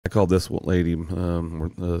call this one lady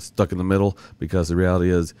we're stuck in the middle, because the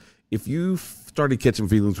reality is, if you started catching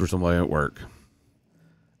feelings for somebody at work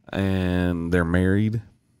and they're married,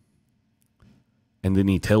 and then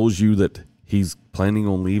he tells you that he's planning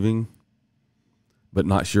on leaving but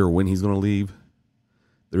not sure when he's going to leave,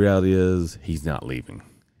 the reality is he's not leaving.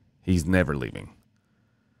 He's never leaving.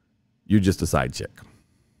 You're just a side chick.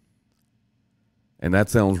 And that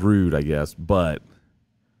sounds rude, I guess, but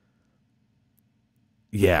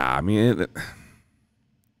yeah, I mean,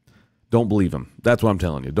 don't believe him. That's what I'm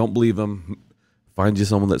telling you. Don't believe him. Find you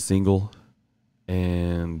someone that's single,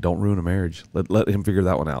 and don't ruin a marriage. Let him figure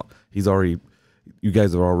that one out. You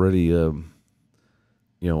guys are already,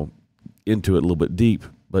 into it a little bit deep,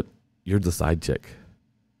 but you're the side chick.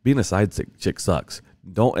 Being a side chick sucks.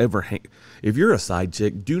 Don't ever if you're a side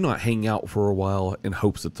chick, do not hang out for a while in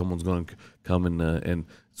hopes that someone's going to come and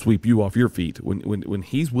sweep you off your feet. When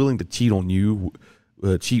he's willing to cheat on you,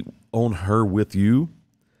 cheat on her with you,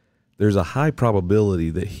 there's a high probability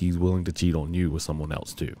that he's willing to cheat on you with someone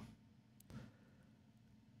else too.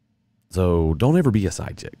 So don't ever be a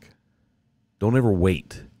side chick. Don't ever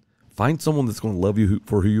wait. Find someone that's going to love you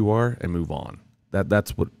for who you are and move on.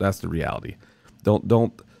 That's the reality.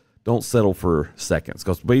 Don't settle for seconds,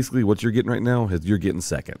 because basically what you're getting right now is you're getting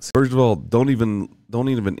seconds. First of all, don't even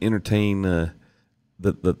entertain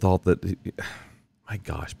the thought that, my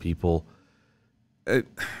gosh, people,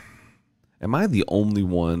 am I the only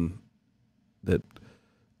one that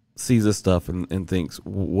sees this stuff and thinks,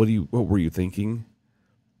 what were you thinking?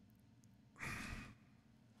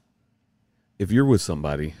 If you're with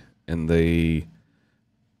somebody and they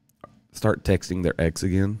start texting their ex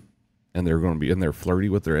again, and they're flirty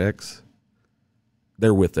with their ex,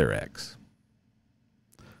 they're with their ex.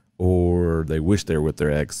 Or they wish they were with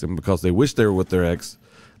their ex, and because they wish they were with their ex,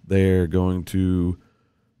 they're going to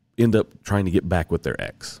end up trying to get back with their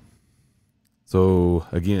ex. So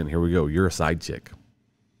again, here we go. You're a side chick.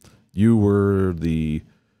 You were the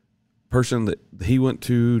person that he went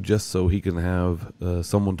to just so he can have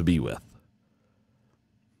someone to be with.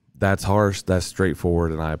 That's harsh. That's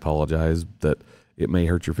straightforward, and I apologize that it may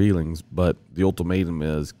hurt your feelings, but the ultimatum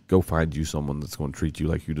is go find you someone that's going to treat you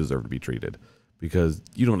like you deserve to be treated, because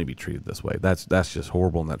you don't need to be treated this way. That's just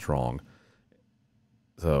horrible, and that's wrong.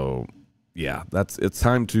 So yeah, it's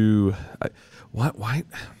time to, why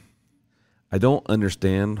I don't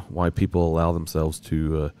understand why people allow themselves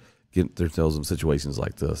to get themselves in situations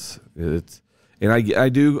like this. I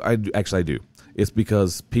do. It's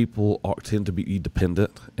because people tend to be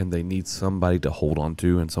dependent, and they need somebody to hold on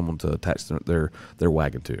to and someone to attach their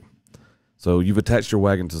wagon to. So you've attached your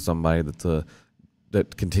wagon to somebody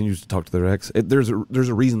that continues to talk to their ex. There's a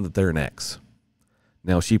reason that they're an ex.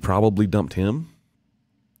 Now, she probably dumped him,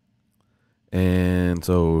 and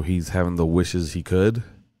so he's having the wishes he could,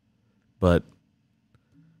 but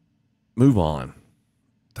move on.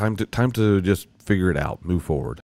 Time to just figure it out. Move forward.